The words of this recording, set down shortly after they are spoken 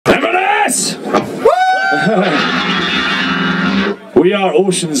We are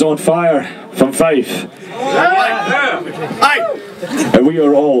Oceans on Fire from Fife. And we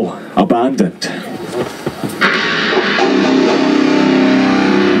are all abandoned.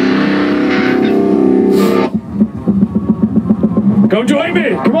 Come join me!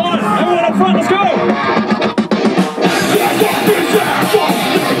 Come on! Everyone up front, let's go!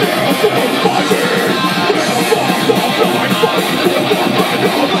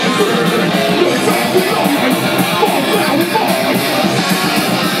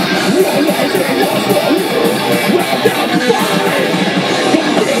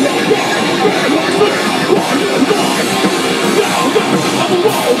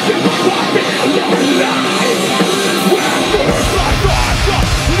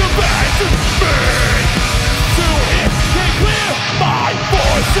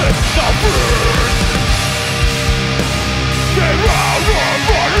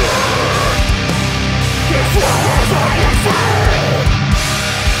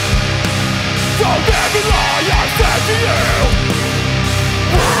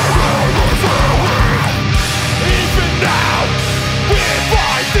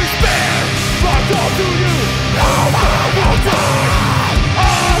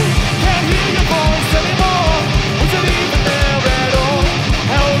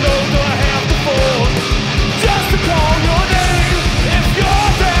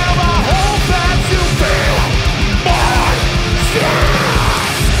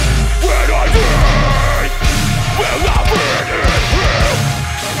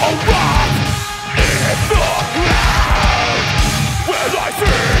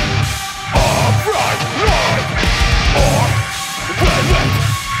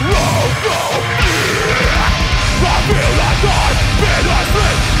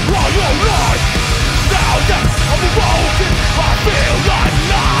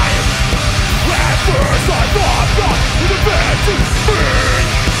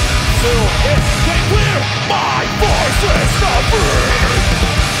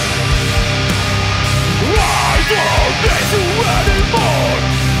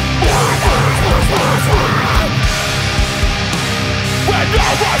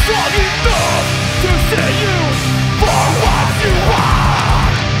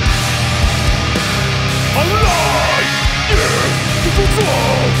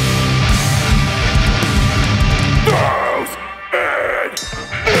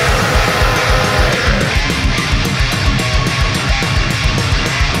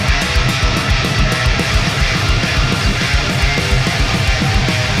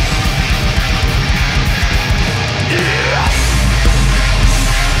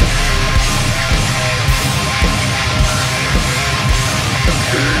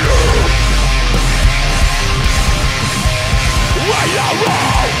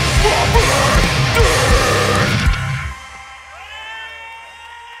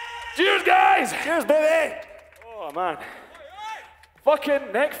 Cheers, guys! Cheers, baby! Oh, man.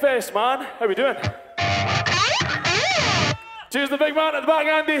 Fucking Neckfest, man. How we doing? Cheers to the big man at the back,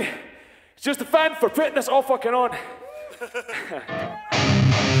 Andy. It's just a fan for putting this all fucking on.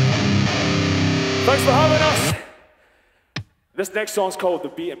 Thanks for having us. This next song's called The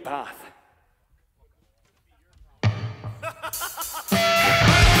Beaten Path.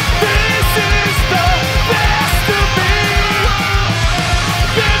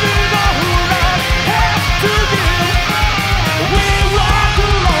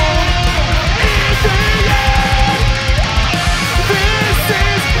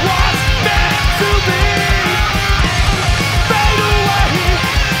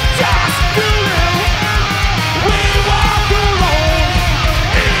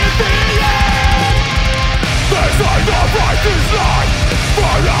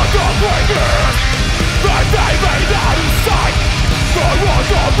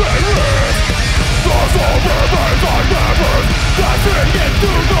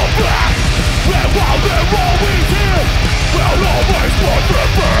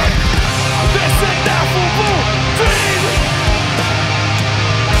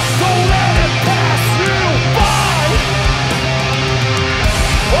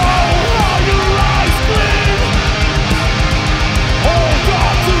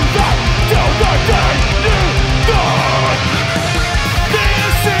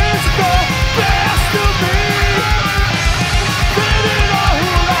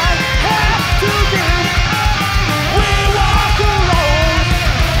 We walk alone.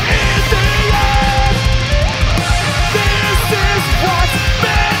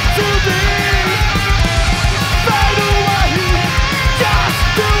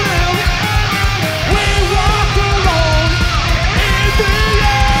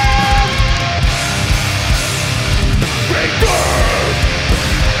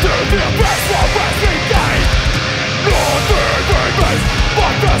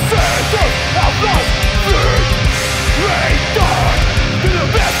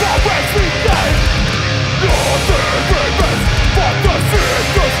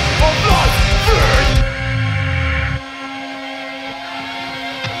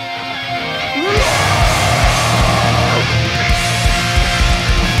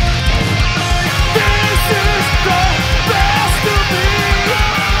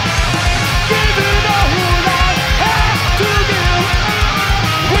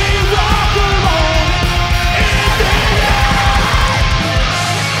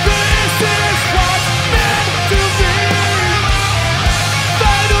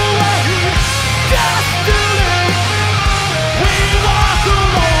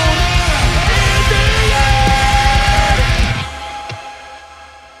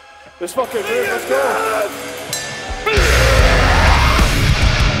 Let's fucking move, let's go.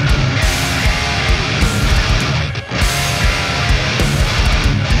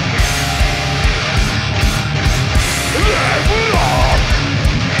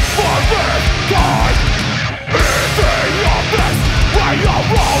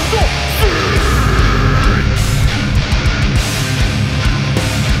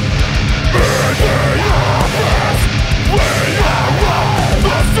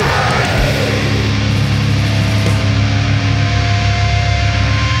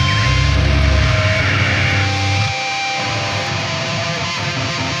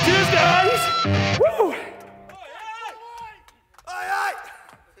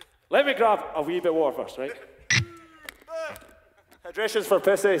 Let me grab a wee bit of water first, right? Hydration's for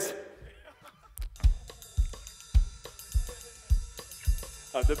pussies.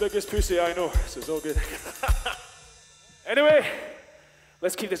 I'm the biggest pussy I know, so it's all good. Anyway,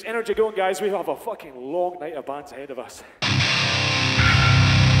 let's keep this energy going, guys. We have a fucking long night of bands ahead of us.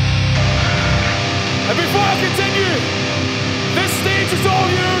 And before I continue, this stage is all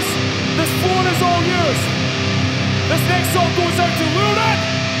yours. This floor is all yours. This next song goes out to Lunan,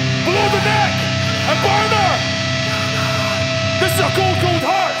 Below the Neck, and Burner. This is a cold, cold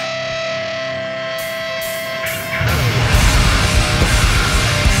heart.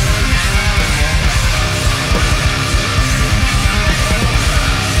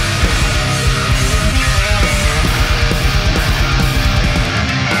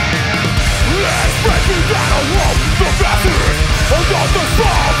 Let's break me down a wall, the bastards. I got the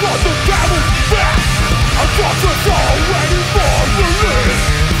song on the camel's back. I got the soul waiting for release.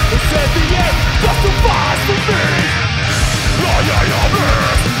 It's at the end, justifies for me.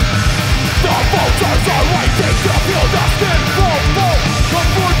 The vultures are waiting to feel the skin from both. Come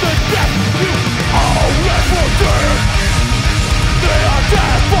for the death you all ever did. They are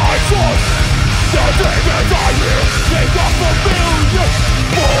dead by choice. The demons are here, they got familiar.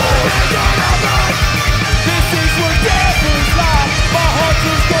 This is where devils lie. My heart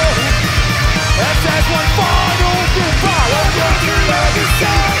is gold. And there's one final goodbye. I'm looking at the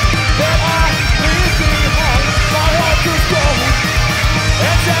side that I leave behind. My heart is gold.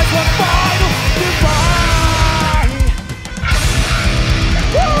 And there's one final goodbye.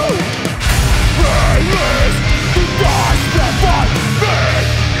 Woo! Release the dice that fight me.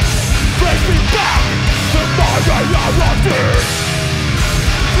 Bring me back to my reality.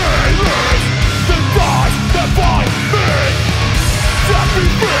 Release the dice that fight me. Set me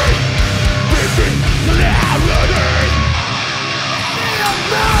free. Clarity.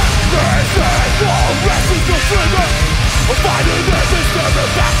 This is war, resting the trigger. I'm fighting this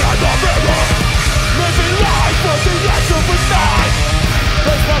disturbing back on the mirror. Living life at the edge of a night.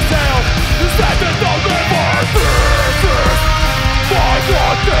 Face myself, you said that I'll never. This is my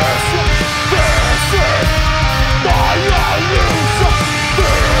darkness. This is my illusion.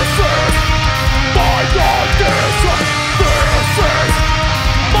 This is my darkness. This is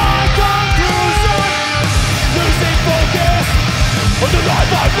my conclusion. Losing focus on the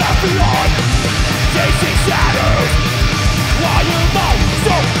life I've left behind. Chasing shadows. Why am I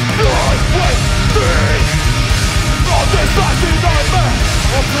so good with me? All this lasting nightmare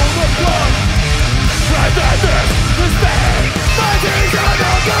of full of blood. And then this bad. My days are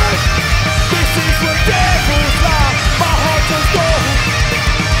no good. This is where devils lie. My heart is gold.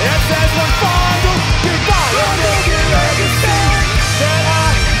 It says one final goodbye. I'm looking at the sand that I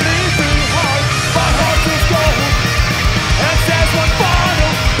leave behind. My heart is gold. It says one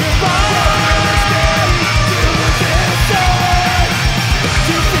final goodbye. It's scary to understand.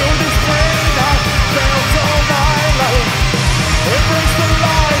 To feel this pain I felt all my life. Embrace the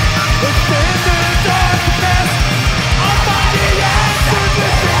light. It's been the darkness. I'll find the answer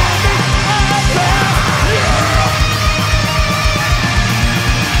within me at last. Yeah.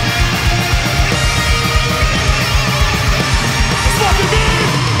 Fucking me!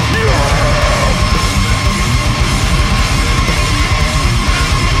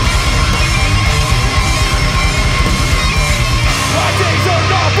 My days are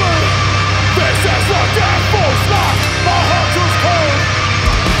numbered. This is what devil's like. My heart is cold.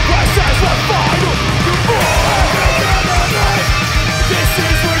 This is what final goodbye. This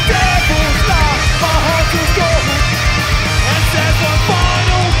is where devil's lie. My heart is gold. And says one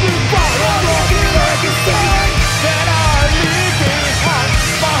final goodbye. I'm looking at the sign that I leave behind.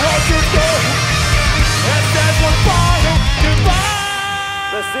 My heart is gold. And says one final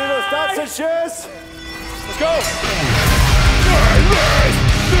goodbye. Let's see those stops and shoes. Let's go. Release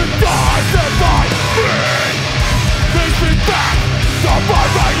the dice that fight me. Take me back to my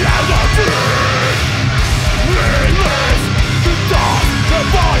reality. Release the dice that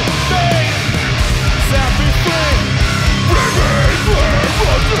fight me.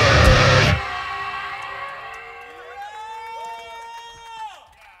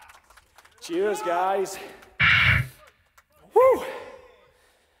 Cheers, guys. Woo!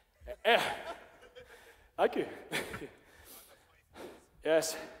 Thank you.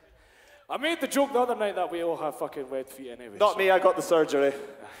 Yes. I made the joke the other night that we all have fucking wet feet anyway. Not me, I got the surgery.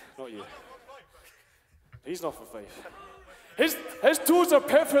 Not you. He's not for five. His toes are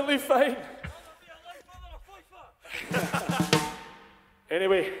perfectly fine.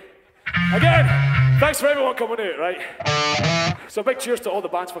 Anyway, again, thanks for everyone coming out, right? So big cheers to all the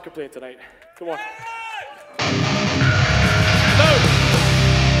bands fucking playing tonight. Come on. Now,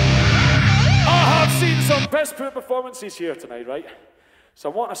 I have seen some best performances here tonight, right?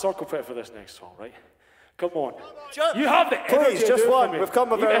 So I want a circle pit for this next song, right? Come on. You have the energy. Please, just one. We've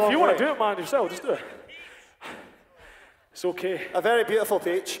come a very long way. If you want to do it, man, yourself, just do it. It's okay. A very beautiful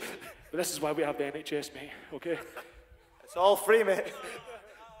peach. But this is why we have the NHS, mate, okay? It's all free, mate.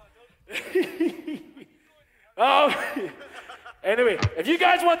 Anyway, if you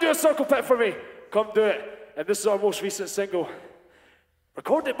guys want to do a circle pit for me, come do it. And this is our most recent single.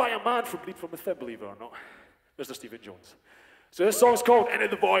 Recorded by a man from Bleed from Within, believe it or not. Mr. Stephen Jones. So this song's called Into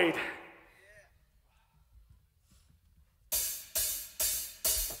the Void.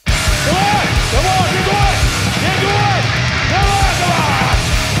 Come on! Come on! Get going! Get going! Come on! Come on!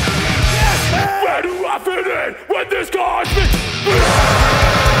 Yes! Where do I fit in with this cosmic?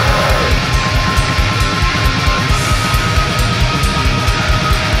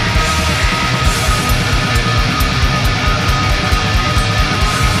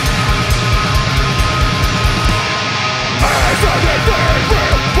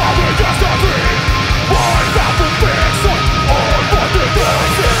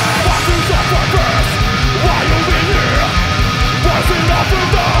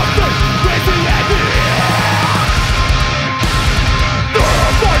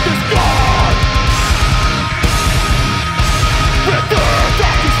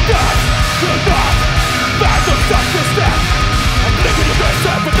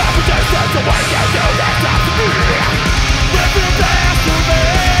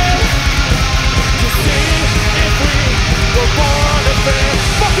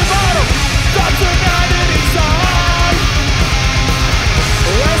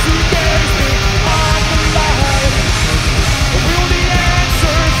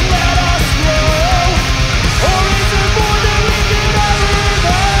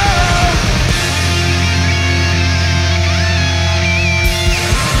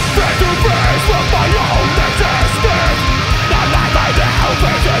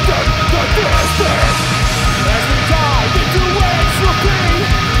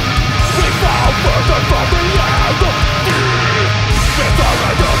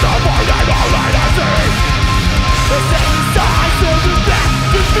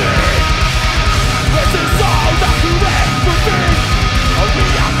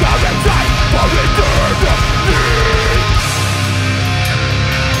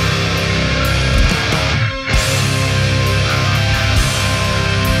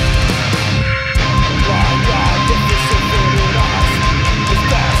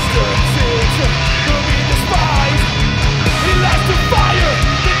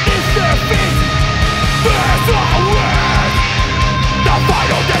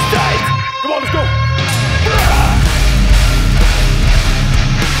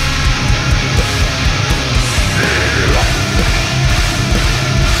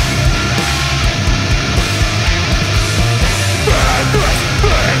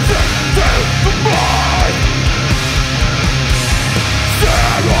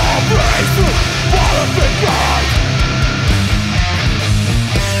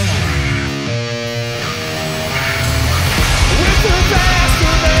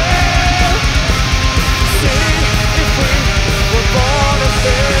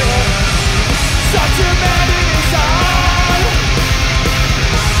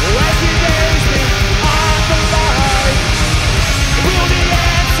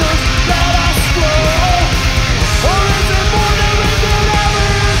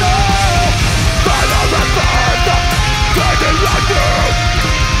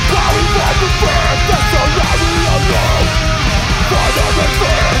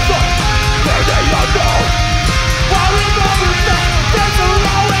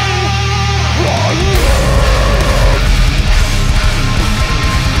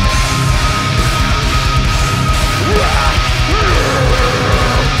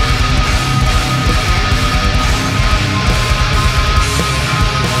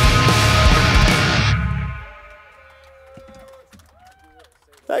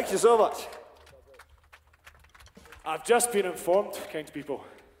 Thank you so much. I've just been informed, kind people,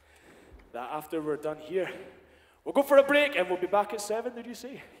 that after we're done here, we'll go for a break and we'll be back at 7, did you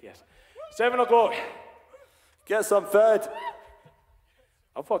say? Yes. 7 o'clock. Get some food.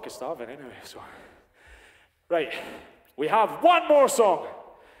 I'm fucking starving anyway, so. Right, we have one more song.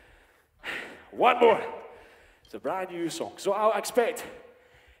 One more. It's a brand new song, so I'll expect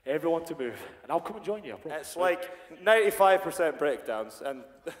everyone to move, and I'll come and join you, I promise. It's like 95% breakdowns and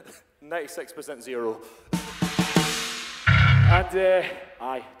 96% zero. And,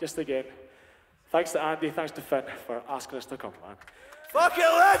 aye, just again, thanks to Andy, thanks to Finn for asking us to come, man. Fucking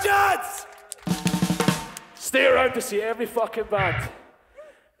legends! Stay around to see every fucking band.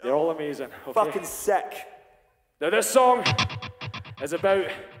 They're all amazing. Okay? Fucking sick. Now this song is about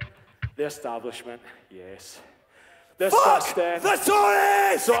the establishment, yes. Fuck the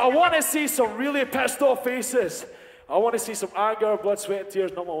Tories! So I want to see some really pissed off faces. I want to see some anger, blood, sweat, and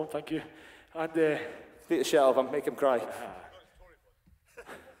tears. No more, thank you. And beat the shit out of him, make him cry.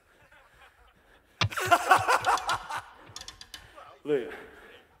 Look.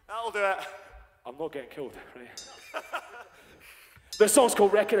 That'll do it. I'm not getting killed, right? This song's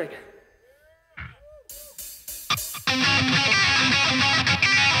called Reckoning.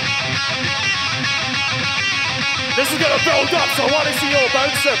 This is gonna build up, so I want to see you all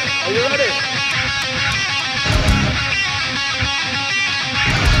bouncing. Are you ready?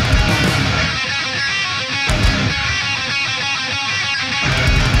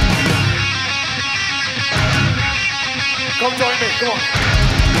 Come join me, come on.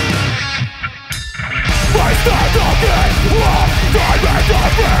 I stand up in one time and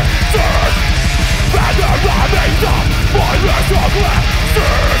different turn. Rather raise up my rest of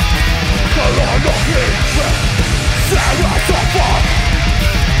lessons. Along the hill, Sarah suffer.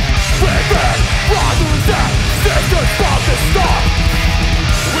 Women, brothers and sisters from the start.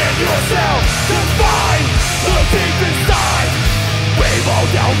 Win yourself to find the deep inside. We will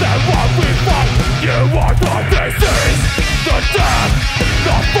down and what we fight. You are the disease, the death,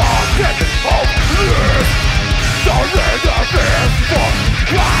 the fucking hopeless. The ring of fears for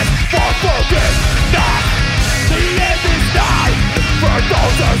life, for forgiveness. The end is nigh for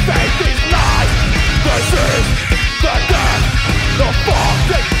those who fake these lies. This is the death, the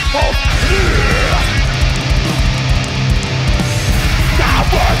fucking hopeless.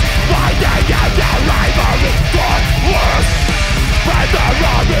 Cowards, fighting and their rivalry got worse. And the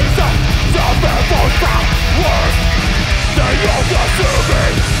wrongs of self-imposed powers. They all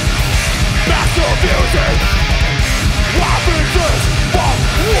consuming, mass abusing weapons of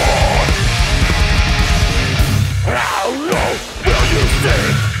war. How long will you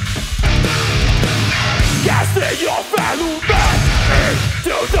sing? Casting your fellow man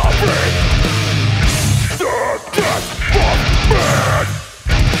into the brink. The death of man.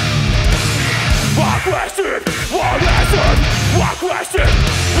 One question, one answer. One question,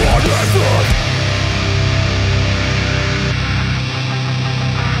 one answer.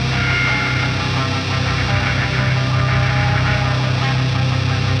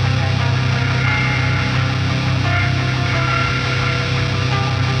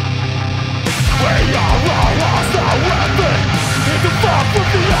 We are a hostile weapon in the fight with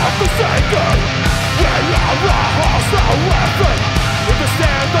the unforsaken. We are a hostile weapon in the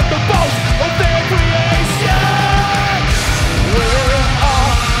stand of the boast of their creation. We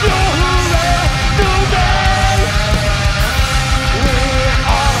are your resume. We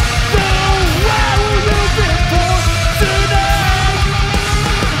are the way you've been born today.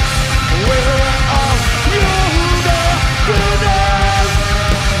 We are your resume.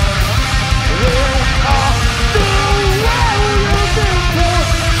 We are the way you've been born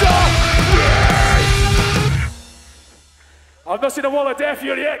today. I've not seen a wall of death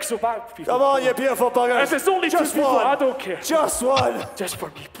here yet, so back people. Come on, you beautiful buggers. If it's only just two people, one. I don't care. Just one. Just for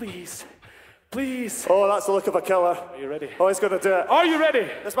me, please. Please. Oh, that's the look of a killer. Are you ready? Oh, he's going to do it. Are you ready?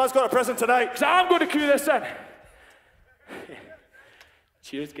 This man's got a prison tonight. So I'm going to cue this in.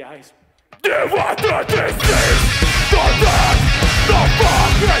 Cheers, guys. You want the disease, the death, the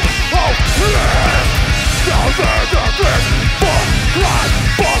fucking hopeless. Down there the bliss, for life,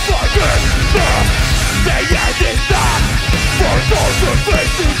 for forgiveness. The end is not for those who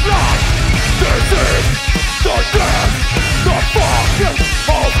face these lies. This is the death, the fucking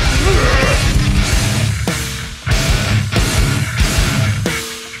hopeless.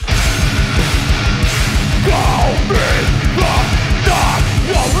 Call me the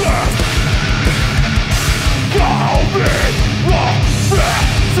non-less. Call me the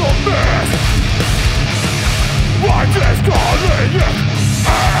pessimist. I'm just calling it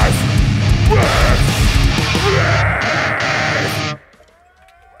as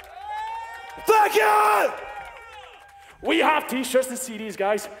Thank you! We have t-shirts and CDs,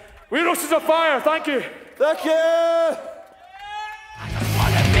 guys. We're Roses of Fire, thank you. Thank you!